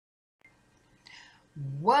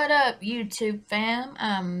What up, YouTube fam?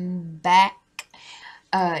 I'm back.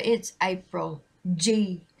 It's April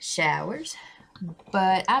G Showers,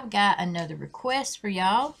 but I've got another request for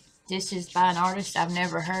y'all. This is by an artist I've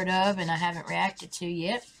never heard of and I haven't reacted to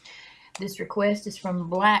yet. This request is from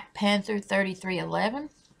Black Panther 3311.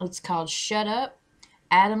 It's called Shut Up,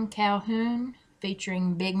 Adam Calhoun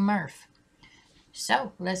featuring Big Murph.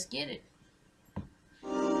 So, let's get it.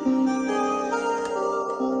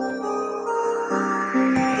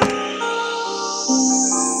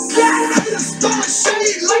 Throwing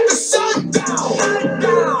shade like the sun down.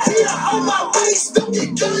 Here on my waist, don't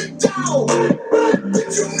get gunned down. But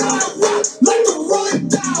you know I rock like the run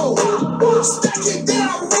down. Stack it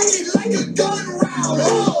down, ring it like a gun round.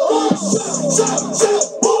 Shut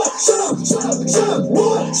up, boy, shut up, shut up, shut up,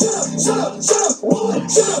 boy, shut up, shut up, shut up, boy,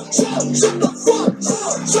 shut up, shut up, shut the fuck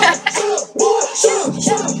up, shut up, boy, shut up,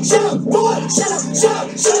 shut up, shut up, boy, shut up, shut up,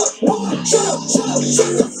 shut up, boy, shut up, shut up,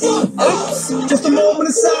 shut the fuck up. Just a moment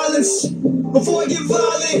of silence before I get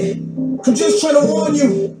violent. I'm just trying to warn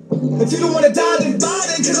you. If you don't wanna die, then buy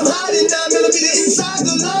it. Cause I'm hiding 9mm inside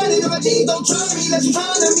the lining. If my jeans don't try me, let you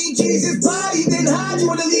find me. Jesus' body, then hide you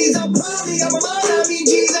one of these. I'm probably, I'm a mind, I mean,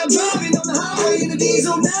 G's. I'm driving on the highway in the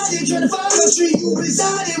diesel. Now you're trying to find the street. You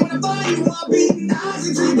residing. When I find you, I'll beating eyes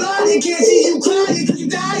until you blinded. Can't see you crying cause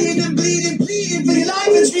you dying and bleeding, pleading for your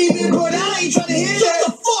life and screaming. But I ain't trying to hear that. Shut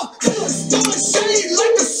the fuck up. Throwing shade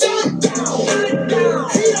like the sun down.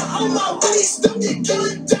 Here on my waist, don't get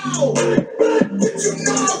gunned down. But you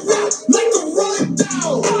know I rock like the run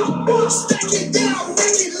down. Stack it down,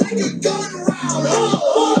 ring it like a gun round.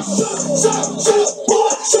 Shut up, shut up,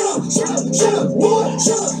 boy, shut up, shut up, shut up, boy,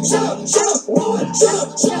 shut up, shut up, shut up, boy, shut up,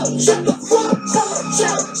 shut up, shut the fuck up,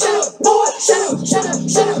 shut up, shut up, boy, shut up, shut up,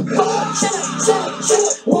 shut up, boy, shut up, shut up, shut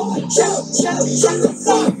up, boy, shut up, shut up, shut the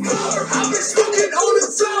fuck up. I've been smoking on the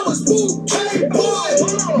flowers, bouquet boy.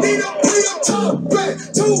 Need a bring up top back,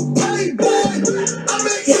 toupee boy. I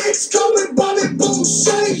make hits coming, Bobby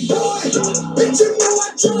Boucher boy. Bitch, you know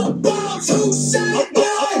I drop bombs, who say boy?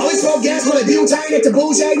 Always smoke gas when I butane at the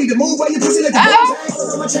bougie. Need to move while you pussy like the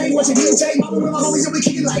bougie. On my chain, watching butane. Mama and my homies, and we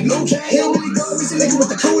kicking like Luke. Hillbilly girl, we see liquor with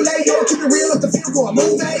the Kool-Aid. Yo, keep it real up the field for a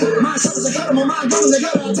movie. My shoulders are cut, my mind goes like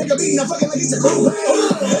gutter. I take a beat, I fucking like it's a cool way.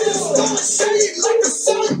 Throwing shade like the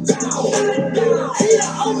sun down. Here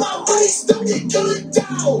on my waist, don't get gunned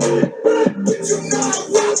down. But you know I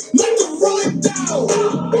rock like the run down.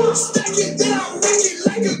 Stack it down, ring it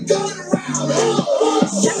like a gun round.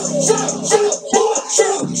 Shut up, shut up, shut up, boy,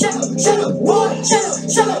 shut up, shut up, shut up, boy, shut up,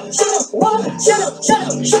 shut up, shut up, boy, shut up, shut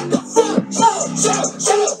up, shut the fuck up, shut up,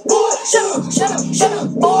 shut up, boy, shut up, shut up, shut up,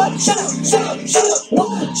 boy, shut up, shut up, shut up,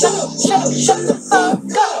 boy, shut up, shut up, shut the fuck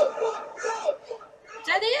up. Is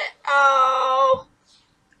that it? Oh,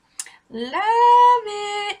 love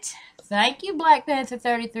it. Thank you, Black Panther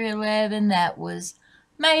 3311. That was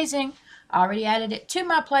amazing. Already added it to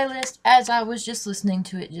my playlist as I was just listening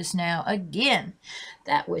to it just now again.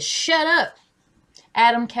 That was Shut Up,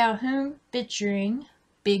 Adam Calhoun featuring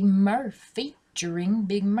Big Murph.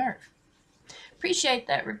 Appreciate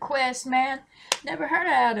that request, man. Never heard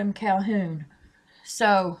of Adam Calhoun.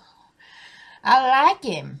 So, I like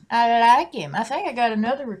him. I think I got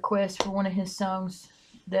another request for one of his songs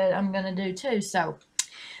that I'm going to do too. So,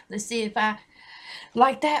 let's see if I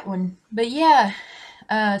like that one. But yeah,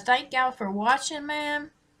 thank y'all for watching,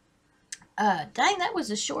 man. Dang, that was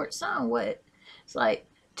a short song. What? It's like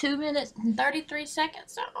 2 minutes and 33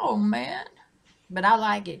 seconds. Oh, man. But I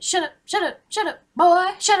like it. Shut up, shut up, shut up, boy.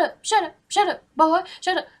 Shut up, shut up, shut up, boy.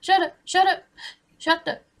 Shut up, shut up, shut up. Shut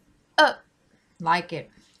the up. Like it.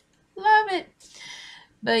 Love it.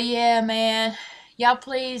 But yeah, man. Y'all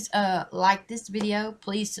please like this video.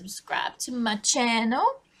 Please subscribe to my channel.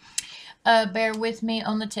 Bear with me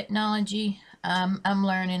on the technology. I'm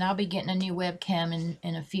learning. I'll be getting a new webcam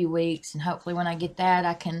in a few weeks, and hopefully when I get that,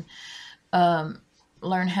 I can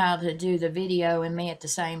learn how to do the video and me at the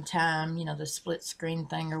same time, you know, the split screen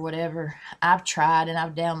thing or whatever. I've tried and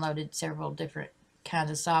I've downloaded several different kinds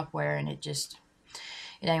of software, and it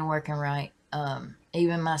ain't working right.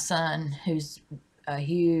 Even my son, who's a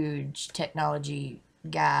huge technology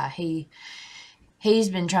guy, he's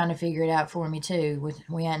been trying to figure it out for me too.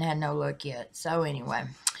 We hadn't had no luck yet. So anyway,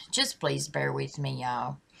 just please bear with me,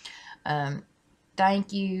 y'all.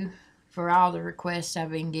 Thank you for all the requests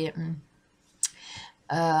I've been getting.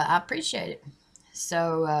 I appreciate it.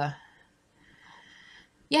 So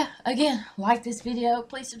yeah, again, like this video.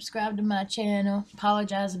 Please subscribe to my channel.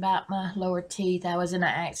 Apologize about my lower teeth. I was in an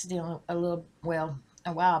accident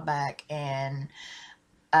a while back, and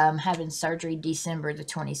I'm having surgery December the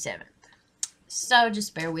 27th. So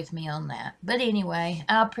just bear with me on that. But anyway,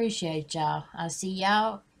 I appreciate y'all. I'll see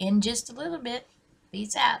y'all in just a little bit.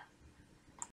 Peace out.